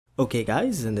Okay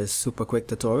guys, in this super quick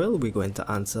tutorial we're going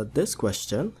to answer this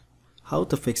question: how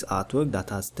to fix artwork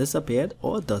that has disappeared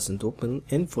or doesn't open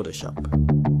in Photoshop.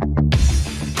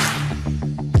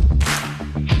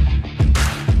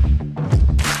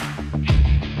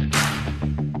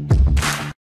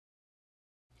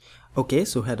 Okay,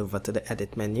 so head over to the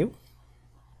edit menu,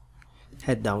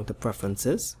 head down to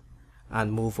preferences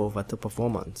and move over to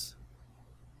performance.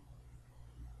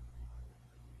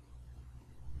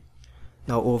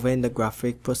 Now over in the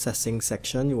graphic processing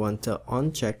section, you want to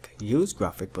uncheck use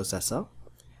graphic processor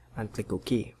and click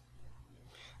OK.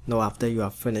 Now after you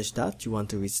have finished that, you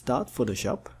want to restart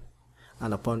Photoshop,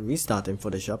 and upon restarting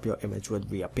Photoshop your image will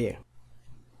reappear.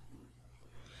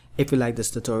 If you like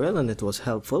this tutorial and it was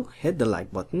helpful, hit the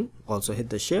like button, also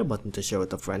hit the share button to share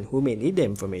with a friend who may need the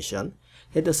information,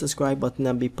 hit the subscribe button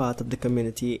and be part of the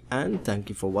community, and thank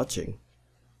you for watching.